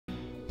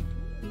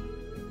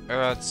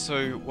Alright,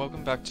 so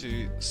welcome back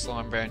to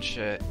Slime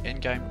Rancher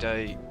Endgame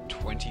Day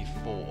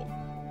 24.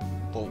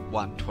 Well,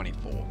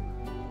 124.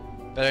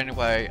 But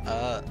anyway,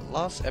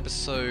 last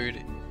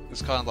episode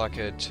was kind of like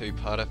a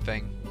two-parter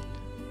thing.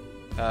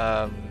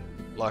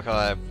 Like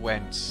I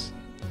went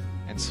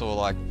and saw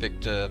like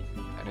Victor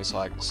and his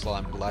like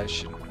slime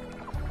relation.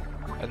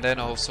 And then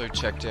I also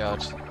checked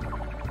out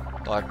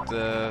like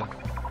the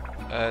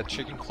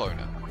chicken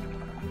cloner.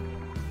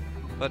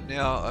 But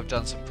now I've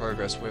done some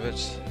progress with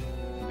it.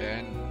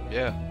 And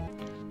yeah.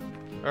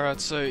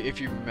 Alright, so if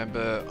you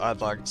remember, I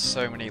had like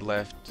so many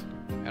left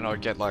and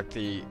I'd get like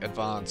the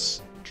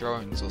advanced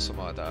drones or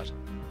something like that.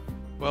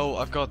 Well,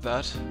 I've got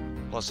that,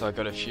 plus I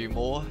got a few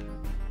more.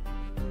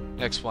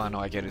 Next one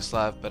I get is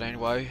lab, but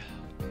anyway,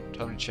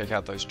 time to check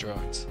out those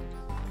drones.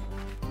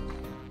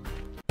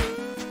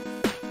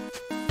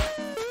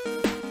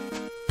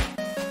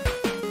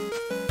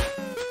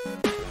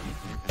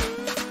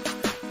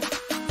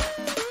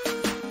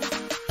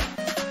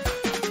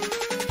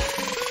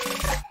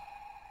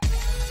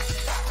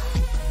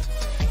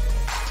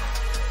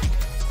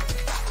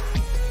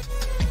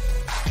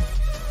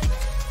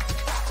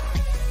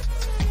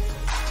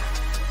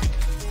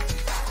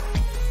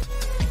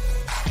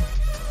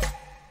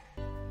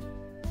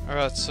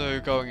 Alright, so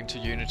going into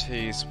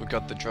Unities, we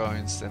got the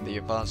drones, then the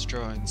advanced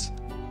drones.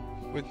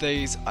 With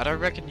these, I don't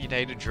reckon you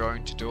need a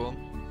drone to do them,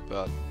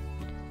 but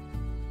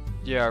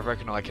yeah, I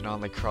reckon I can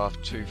only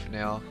craft 2 for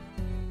now.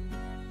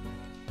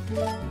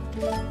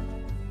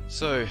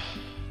 So,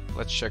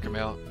 let's check them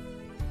out.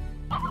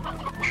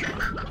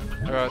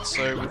 Alright,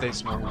 so with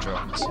these normal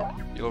drones,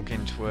 you look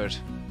into it.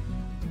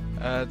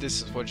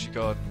 This is what you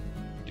got.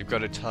 You've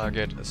got a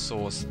target, a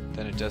source,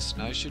 then a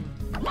destination.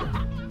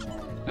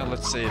 Now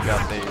let's see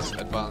about these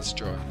advanced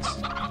drones.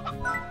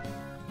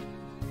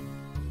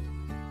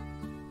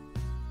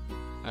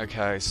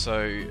 Okay,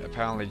 so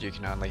apparently you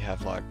can only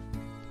have like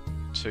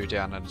 2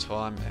 down at a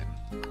time then.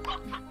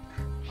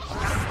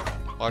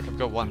 Like I've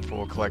got 1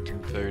 for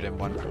collecting food and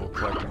 1 for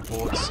collecting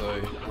boards,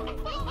 so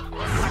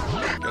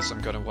guess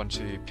I'm gonna want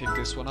to pick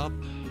this one up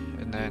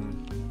and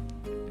then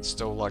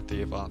install like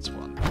the advanced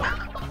one.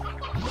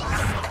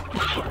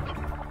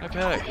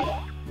 Okay.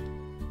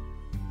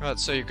 Right,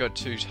 so you've got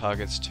 2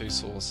 targets, 2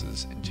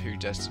 sources, and 2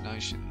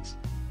 destinations.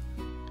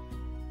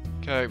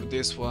 Okay, with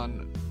this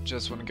one,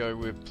 just want to go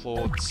with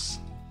plorts,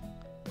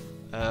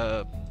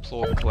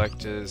 plort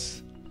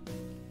collectors,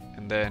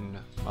 and then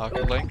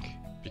market link,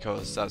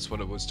 because that's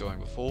what it was doing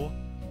before.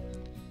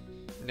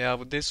 Now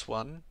with this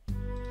one,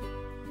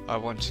 I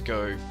want to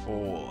go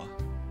for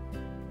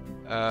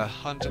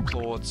hunter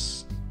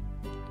plorts,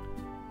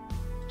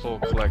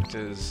 plort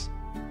collectors,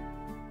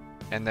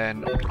 and then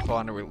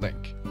refinery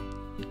link.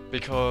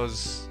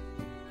 Because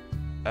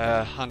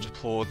hunter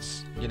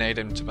plorts, you need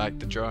them to make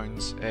the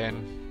drones,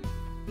 and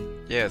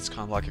yeah, it's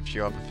kind of like a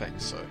few other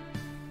things, so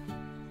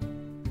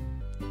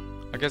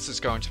I guess it's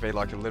going to be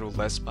like a little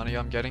less money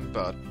I'm getting,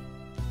 but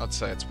I'd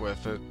say it's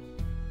worth it.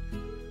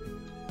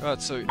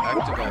 Right, so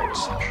activate,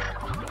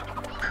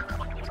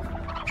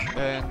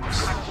 and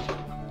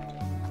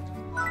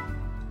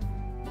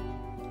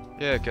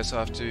yeah, I guess I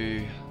have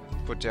to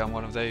put down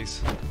one of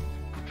these.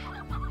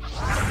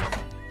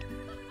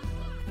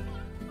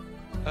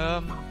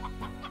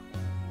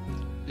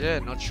 Yeah,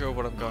 not sure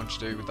what I'm going to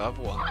do with the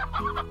other one.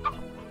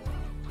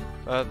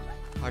 But,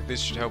 like,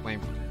 this should help me,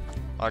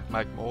 like,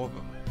 make more of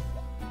them.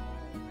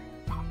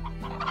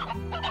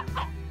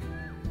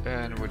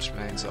 And which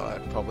means I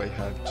probably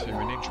have too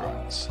many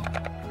drones.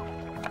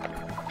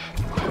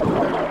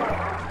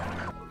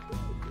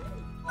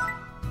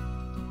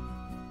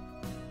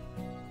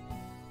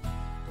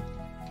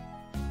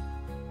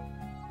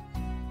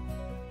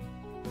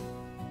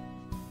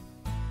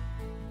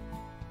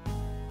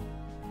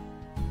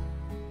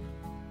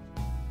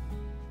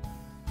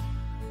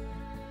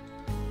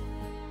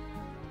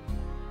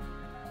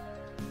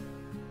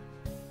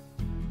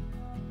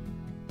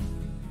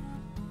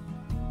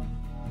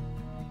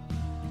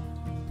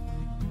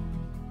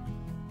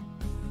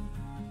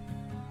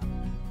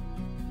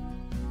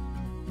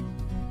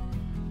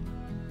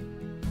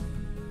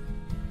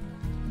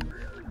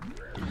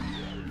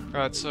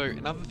 Right, so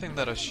another thing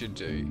that I should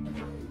do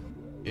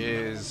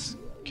is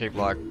keep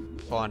like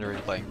refinery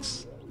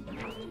links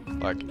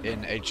like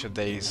in each of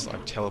these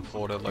like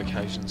teleporter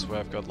locations where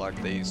I've got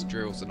like these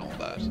drills and all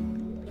that,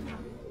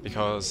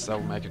 because that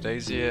will make it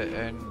easier.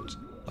 And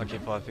like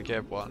if I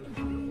forget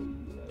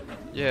one,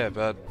 yeah,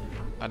 but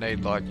I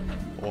need like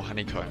more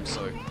honeycomb,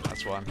 so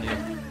that's why I'm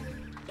here.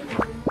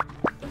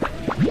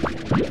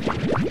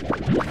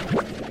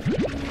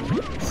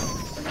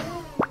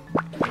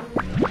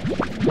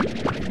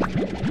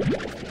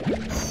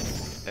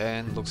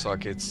 And looks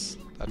like it's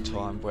that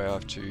time where I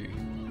have to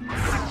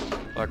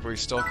like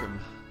restock them,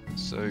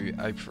 so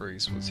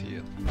Apiaries was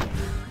here.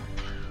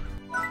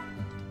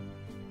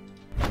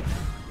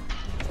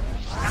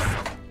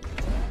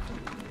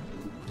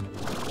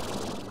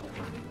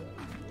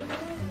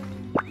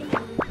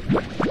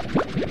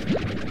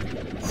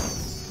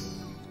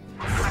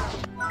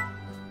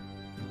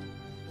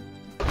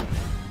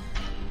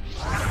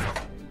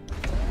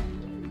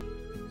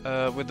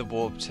 with the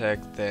warp tech,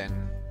 then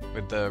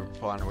with the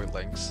refinery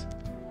links.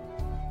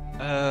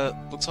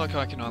 Looks like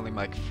I can only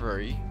make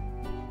 3.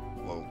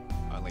 Well,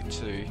 only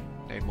 2.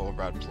 Need more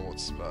rad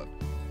plorts, but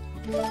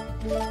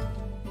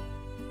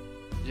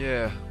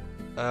yeah.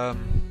 I'll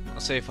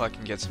see if I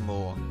can get some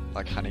more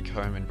like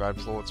honeycomb and rad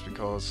plorts,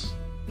 because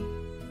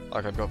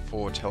like I've got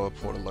 4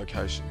 teleporter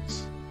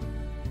locations.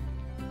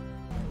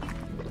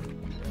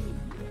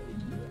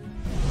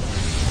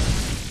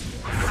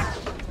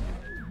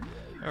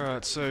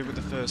 Alright, so with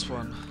the first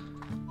one,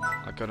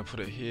 I'm gonna put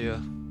it here.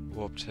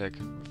 Warp tech,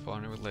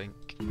 refinery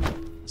link,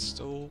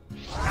 install.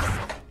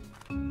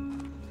 And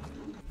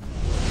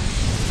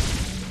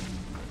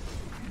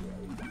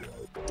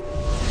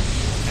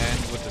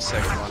with the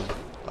second one,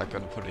 I'm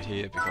gonna put it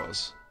here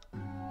because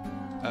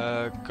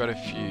got a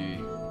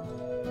few.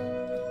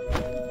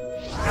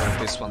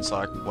 This one's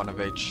like 1 of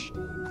each,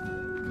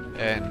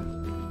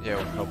 and yeah,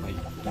 it'll help me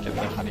get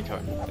the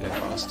honeycomb there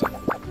faster.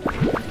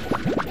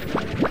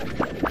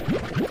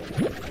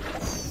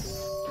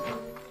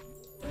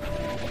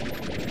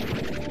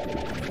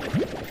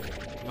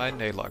 I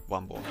may need like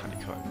 1 more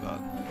honeycomb, but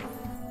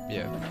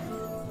yeah.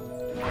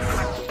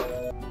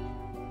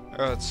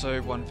 Alright,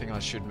 so one thing I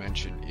should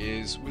mention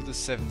is with the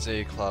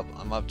 7Z club,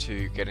 I'm up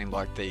to getting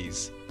like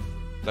these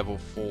level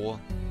 4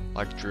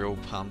 like drill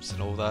pumps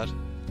and all that.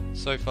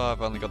 So far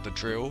I've only got the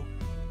drill,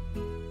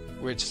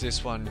 which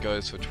this one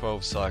goes for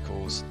 12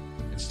 cycles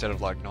instead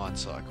of like 9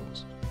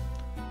 cycles.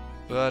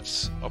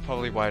 But I'll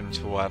probably wait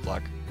until I have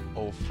like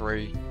all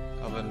 3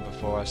 of them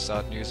before I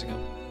start using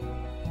them.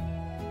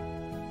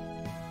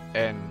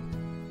 And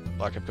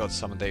like I've got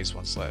some of these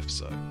ones left,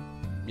 so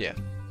yeah.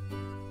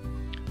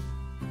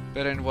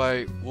 But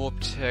anyway, warp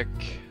tech,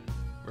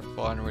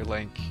 refinery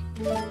link.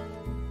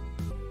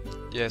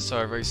 Yeah, so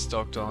I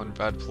restocked on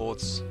rad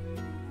plorts.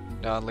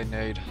 Now I only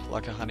need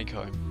like a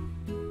honeycomb.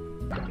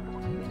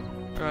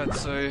 Alright,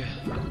 so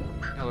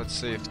now let's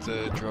see if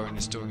the drone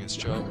is doing its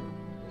job.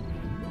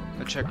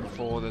 I checked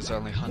before, there's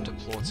only hunter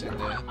plorts in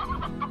there.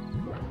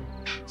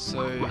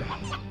 So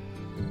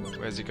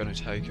where's he gonna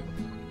take him?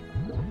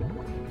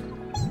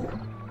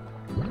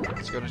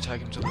 It's gonna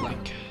take him to the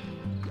link.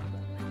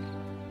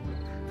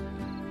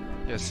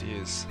 Yes, he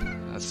is.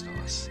 That's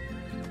nice.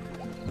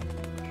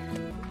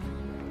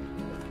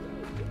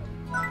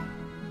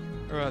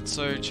 Alright,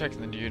 so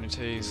checking the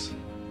unities.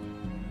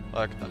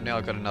 Like, I've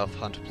now got enough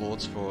hunter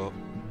plorts for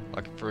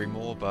like 3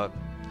 more, but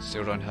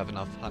still don't have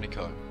enough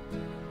honeycomb.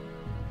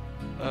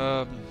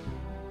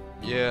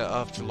 Yeah,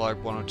 after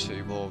like 1 or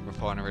 2 more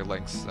refinery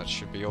links, that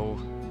should be all.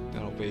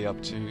 Then I'll be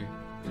up to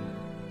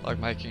like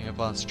making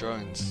advanced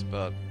drones,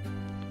 but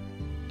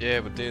yeah,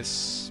 with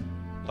this,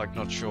 like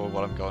not sure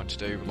what I'm going to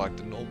do with like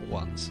the normal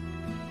ones.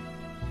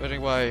 But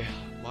anyway,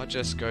 might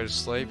just go to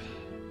sleep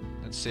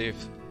and see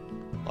if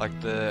like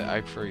the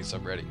apiaries are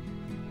ready.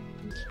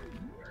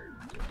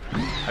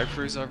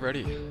 Apiaries are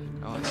ready.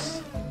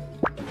 Nice.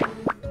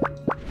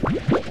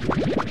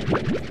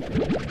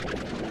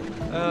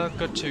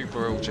 Got 2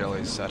 broil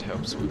jellies, that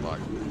helps with like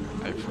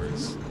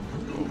apiaries.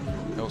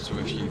 Well, helps with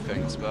a few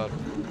things, but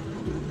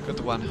got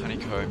the 1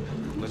 honeycomb.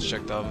 Let's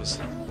check the others.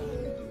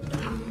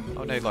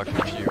 I'll need like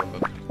a few of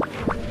them.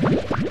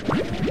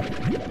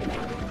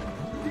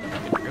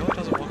 It really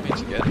doesn't want me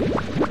to get it.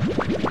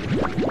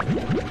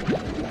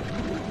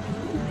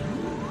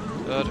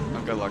 But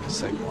I've got like a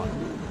second one.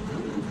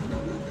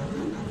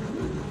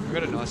 I've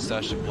got a nice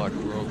stash of like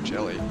royal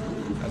jelly.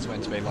 That's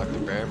meant to be like the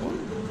rare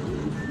one.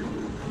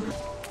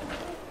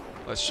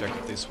 Let's check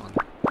with this one.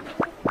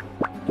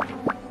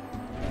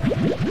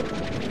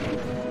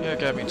 Yeah, it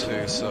gave me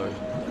 2, so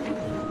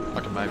I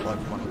can make like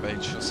 1 of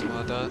each or something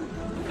like that.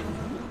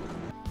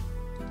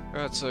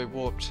 Alright, so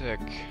warp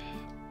tech,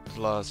 the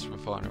last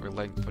refinery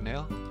link for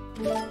now.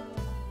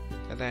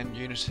 And then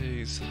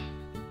unities,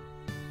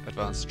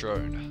 advanced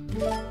drone.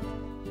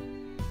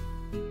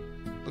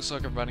 Looks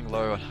like I'm running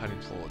low on honey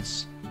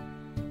plorts.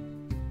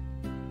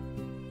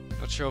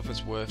 Not sure if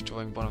it's worth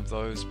doing 1 of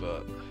those,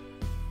 but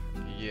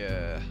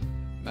yeah,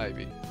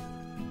 maybe.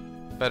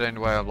 But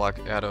anyway, I'm like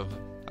out of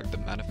like the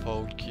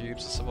manifold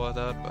cubes or something like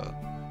that, but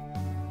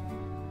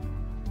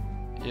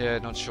yeah,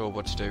 not sure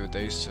what to do with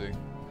these 2.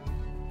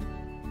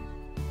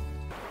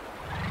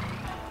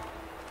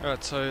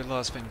 Alright, so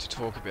last thing to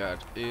talk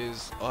about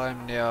is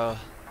I'm now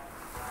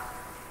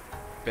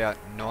about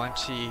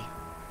 90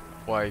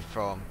 away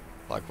from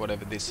like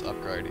whatever this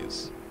upgrade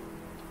is.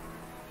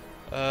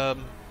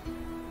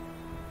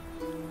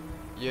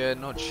 Yeah,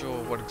 not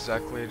sure what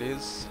exactly it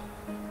is,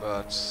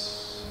 but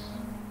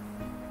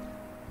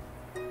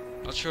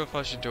not sure if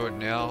I should do it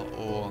now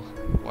or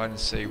wait and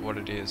see what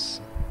it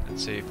is and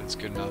see if it's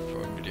good enough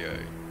for a video.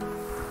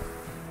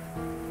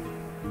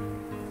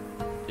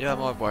 Yeah, I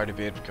might wait a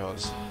bit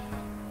because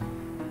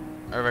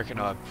I reckon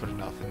I've put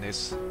enough in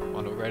this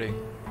one already.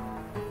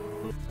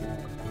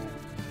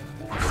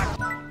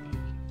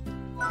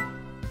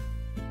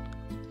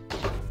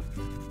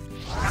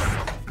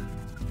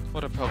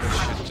 What I probably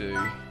should do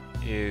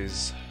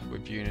is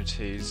with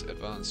Unity's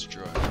advanced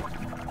drone.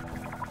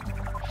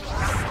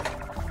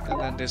 And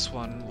then this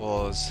one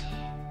was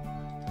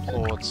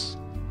plorts,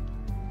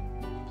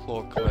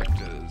 plort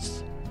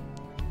collectors,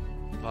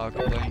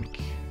 market link,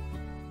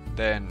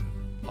 then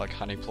like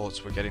honey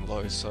plorts were getting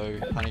low, so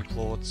honey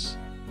plorts,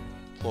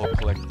 plort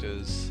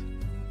collectors,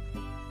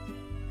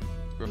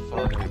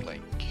 refinery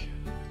link.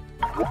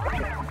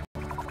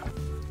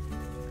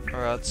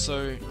 Alright,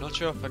 so not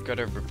sure if I got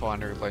a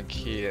refinery link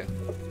here,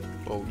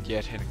 well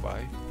yet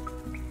anyway,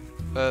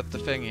 but the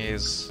thing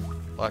is,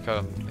 like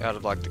I'm out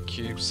of like the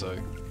cube, so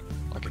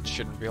like it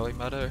shouldn't really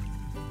matter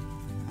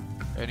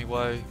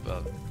anyway,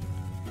 but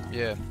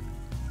yeah,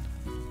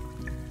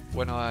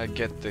 when I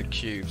get the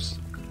cubes,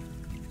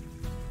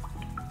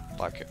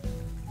 like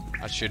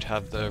I should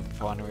have the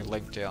refinery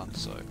link down,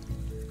 so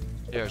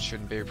yeah, it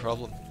shouldn't be a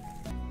problem.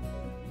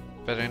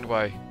 But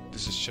anyway,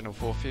 this is channel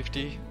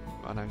 450,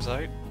 my name's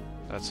 8,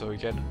 that's all we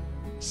get,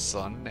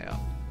 signing out.